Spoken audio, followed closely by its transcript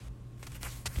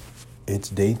It's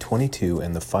day 22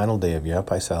 and the final day of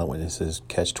Yavapai Silent Witnesses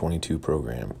Catch-22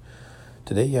 program.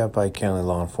 Today, Yavapai County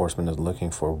law enforcement is looking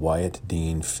for Wyatt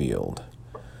Dean Field.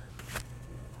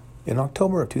 In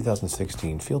October of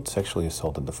 2016, Field sexually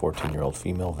assaulted the 14-year-old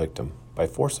female victim by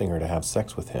forcing her to have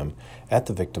sex with him at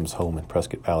the victim's home in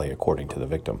Prescott Valley, according to the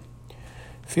victim.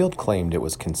 Field claimed it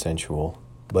was consensual,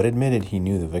 but admitted he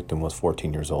knew the victim was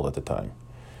 14 years old at the time.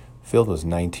 Field was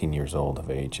 19 years old of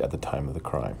age at the time of the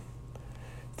crime.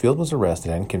 Field was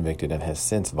arrested and convicted and has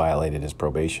since violated his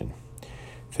probation.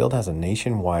 Field has a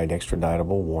nationwide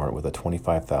extraditable warrant with a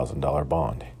 $25,000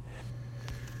 bond.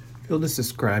 Field is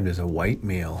described as a white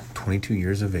male, 22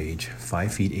 years of age,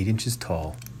 5 feet 8 inches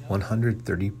tall,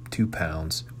 132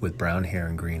 pounds, with brown hair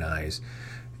and green eyes,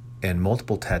 and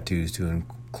multiple tattoos to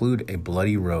include a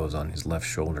bloody rose on his left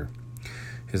shoulder.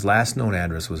 His last known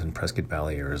address was in Prescott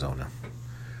Valley, Arizona.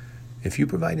 If you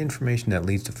provide information that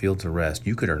leads to Field's arrest,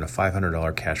 you could earn a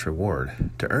 $500 cash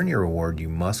reward. To earn your reward, you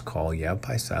must call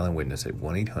Yavapai Silent Witness at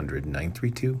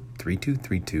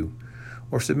 1-800-932-3232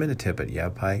 or submit a tip at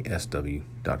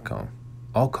yavapaisw.com.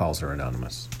 All calls are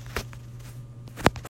anonymous.